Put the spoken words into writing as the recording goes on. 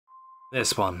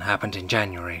This one happened in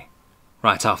January,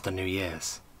 right after New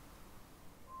Year's.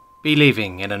 Be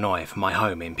leaving Illinois for my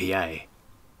home in PA.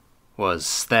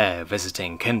 Was there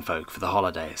visiting kinfolk for the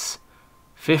holidays.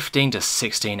 15 to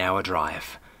 16 hour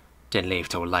drive. Didn't leave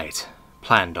till late.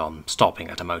 Planned on stopping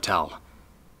at a motel.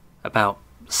 About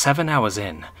 7 hours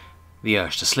in, the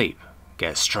urge to sleep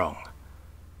gets strong.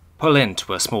 Pull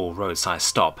into a small roadside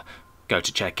stop, go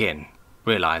to check in,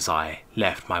 realize I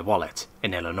left my wallet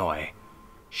in Illinois.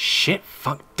 Shit,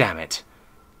 fuck, damn it.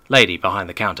 Lady behind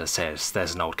the counter says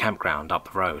there's an old campground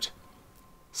up the road.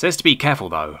 Says to be careful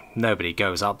though, nobody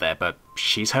goes up there, but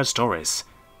she's heard stories.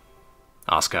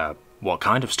 Ask her what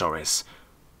kind of stories.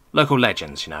 Local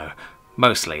legends, you know.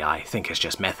 Mostly I think it's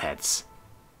just meth heads.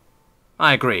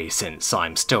 I agree, since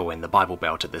I'm still in the Bible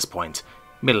Belt at this point.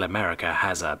 Middle America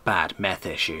has a bad meth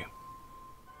issue.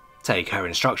 Take her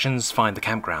instructions, find the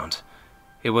campground.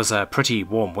 It was a pretty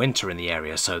warm winter in the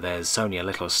area, so there's only a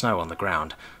little snow on the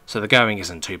ground, so the going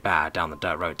isn't too bad down the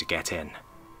dirt road to get in.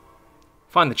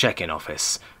 Find the check-in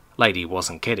office. Lady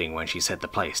wasn't kidding when she said the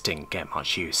place didn't get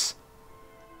much use.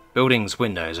 Building's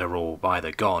windows are all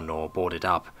either gone or boarded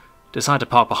up. Decide to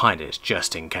park behind it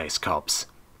just in case cops.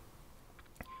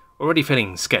 Already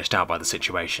feeling sketched out by the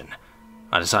situation,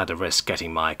 I decide to risk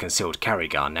getting my concealed carry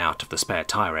gun out of the spare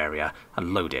tyre area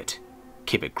and load it.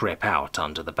 Keep it grip out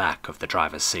under the back of the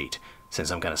driver's seat,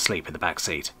 since I'm going to sleep in the back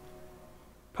seat.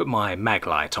 Put my mag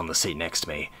light on the seat next to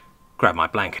me, grab my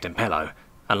blanket and pillow,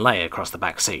 and lay across the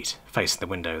back seat, facing the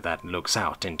window that looks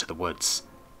out into the woods.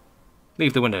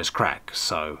 Leave the windows cracked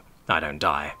so I don't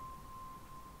die.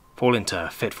 Fall into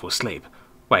fitful sleep,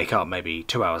 wake up maybe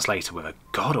 2 hours later with a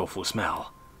god-awful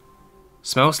smell.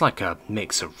 Smells like a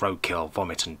mix of roadkill,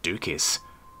 vomit and dookies.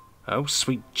 Oh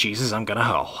sweet Jesus, I'm gonna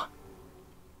hurl.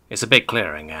 It's a big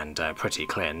clearing and a pretty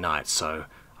clear night, so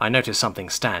I notice something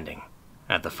standing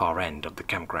at the far end of the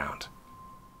campground.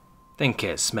 Think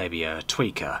it's maybe a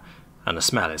tweaker, and the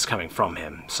smell is coming from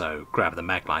him, so grab the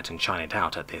maglite and shine it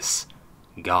out at this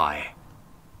guy.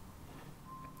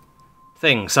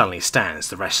 Thing suddenly stands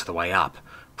the rest of the way up,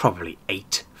 probably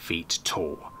 8 feet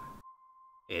tall.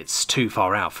 It's too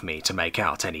far out for me to make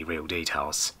out any real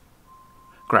details.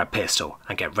 Grab pistol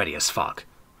and get ready as fuck.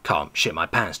 Can't shit my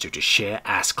pants due to sheer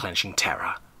ass-clenching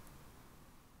terror.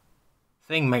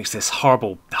 Thing makes this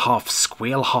horrible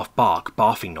half-squeal, half-bark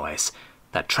barfing noise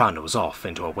that trundles off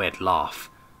into a weird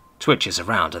laugh, twitches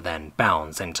around and then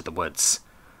bounds into the woods.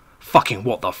 Fucking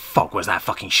what the fuck was that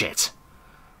fucking shit?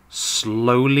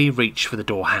 Slowly reach for the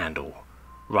door handle.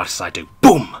 Right as I do,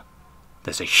 boom!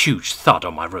 There's a huge thud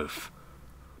on my roof.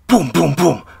 Boom, boom,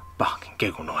 boom! Bark and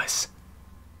giggle noise.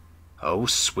 Oh,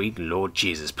 sweet Lord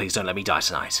Jesus, please don't let me die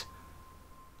tonight.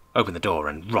 Open the door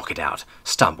and rock it out.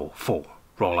 Stumble, fall,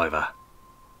 roll over.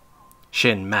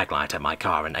 Shin maglite at my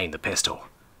car and aim the pistol.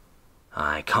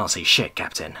 I can't see shit,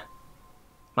 Captain.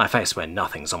 My face where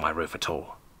nothing's on my roof at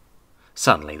all.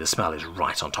 Suddenly the smell is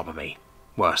right on top of me,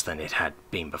 worse than it had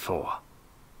been before.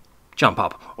 Jump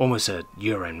up, almost at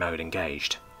urine mode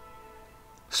engaged.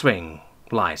 Swing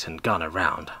light and gun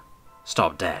around.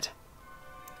 Stop dead.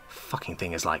 Fucking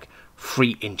thing is like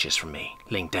 3 inches from me,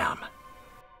 laying down.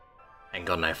 Ain't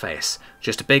got no face,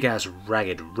 just a big ass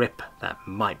ragged rip that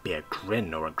might be a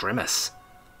grin or a grimace.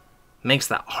 Makes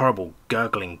that horrible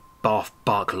gurgling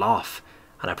bark laugh,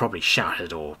 and I probably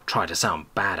shouted or tried to sound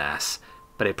badass,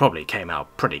 but it probably came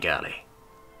out pretty girly.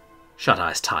 Shut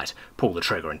eyes tight, pull the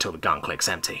trigger until the gun clicks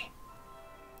empty.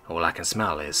 All I can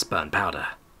smell is burnt powder.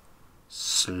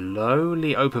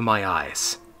 Slowly open my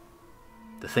eyes.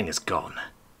 The thing is gone.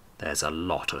 There's a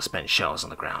lot of spent shells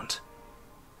on the ground.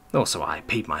 Also, I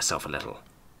peed myself a little.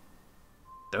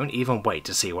 Don't even wait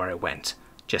to see where it went.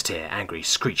 Just hear angry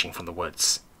screeching from the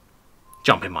woods.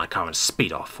 Jump in my car and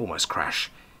speed off, almost crash.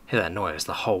 Hear that noise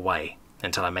the whole way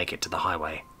until I make it to the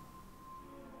highway.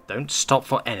 Don't stop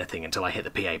for anything until I hit the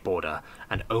PA border,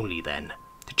 and only then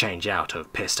to change out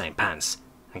of piss-stained pants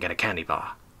and get a candy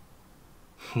bar.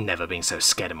 Never been so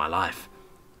scared in my life.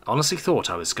 Honestly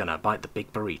thought I was gonna bite the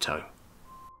big burrito.